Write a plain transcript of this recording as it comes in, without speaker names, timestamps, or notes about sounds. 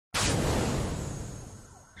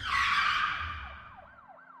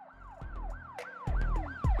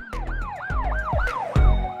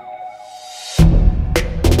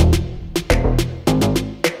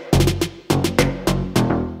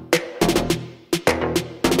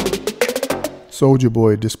Soulja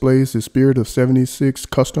Boy displays the spirit of 76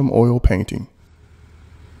 custom oil painting.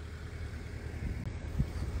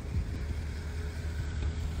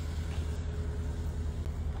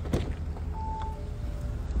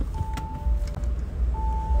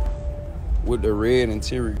 With the red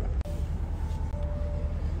interior.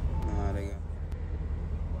 Nah, they got.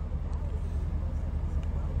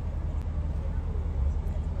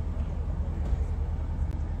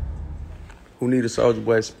 Who need a Soulja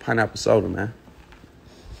Boy pineapple soda, man?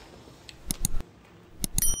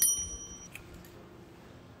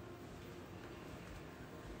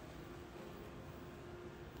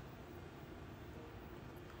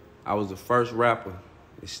 I was the first rapper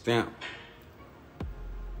to stamp.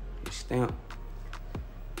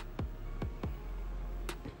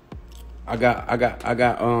 I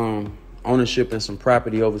got ownership in some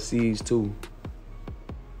property overseas too.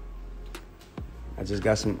 I just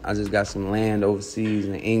got some land overseas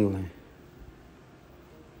in England.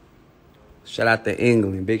 Shout out to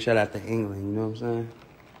England. Big shout out to England, you know what I'm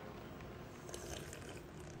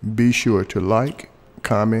saying? Be sure to like,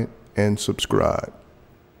 comment, and subscribe.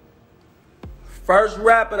 First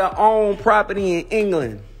rapper to own property in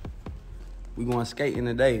England. We going skating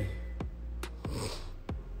today.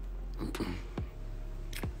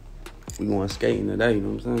 We going skating today, you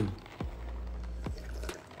know what I'm saying?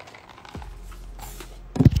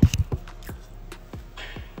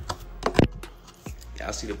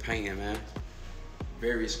 Y'all see the painting, man.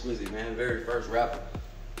 Very exquisite, man. Very first rapper.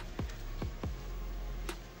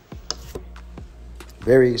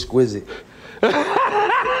 Very exquisite.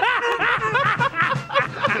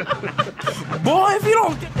 Boy, if you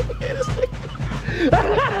don't get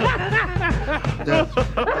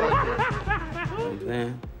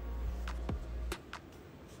man.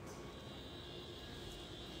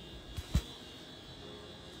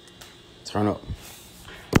 Turn up.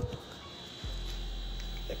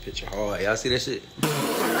 That picture hard. Y'all see that shit?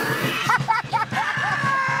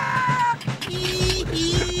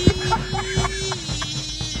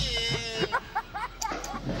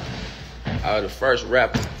 I was the first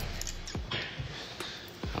rapper.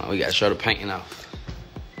 We gotta show the painting off.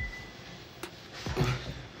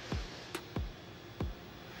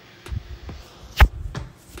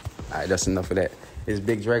 All right, that's enough of that. It's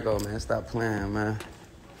Big Draco, man. Stop playing, man.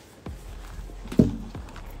 Let me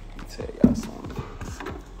tell y'all something.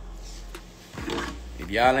 If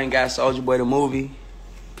y'all ain't got Soulja Boy the movie,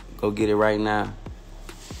 go get it right now.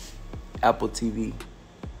 Apple TV.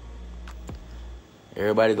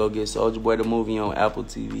 Everybody go get Soulja Boy the movie on Apple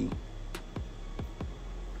TV.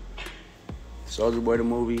 Soulja Boy the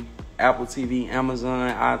movie, Apple TV, Amazon,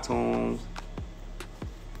 iTunes,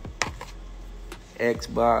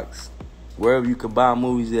 Xbox, wherever you can buy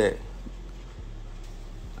movies at.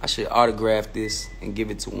 I should autograph this and give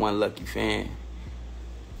it to one lucky fan.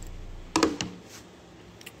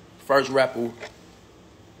 First rapper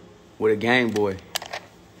with a Game Boy.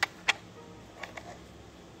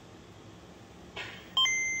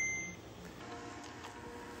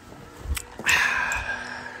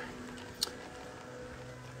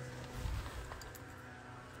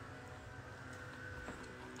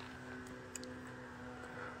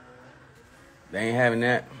 They ain't having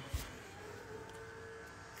that.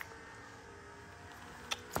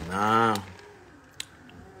 Nah.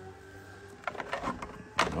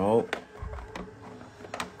 Nope.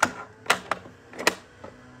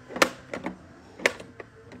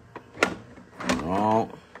 No.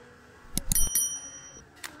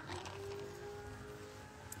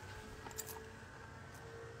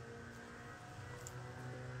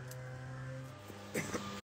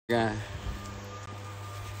 Yeah.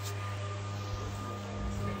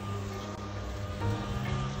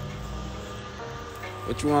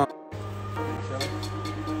 What you want?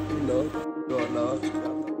 You know,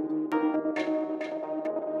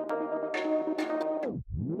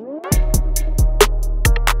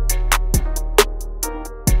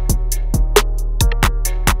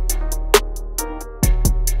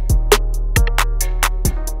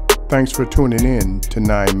 Thanks for tuning in to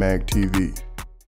 9 Mag TV.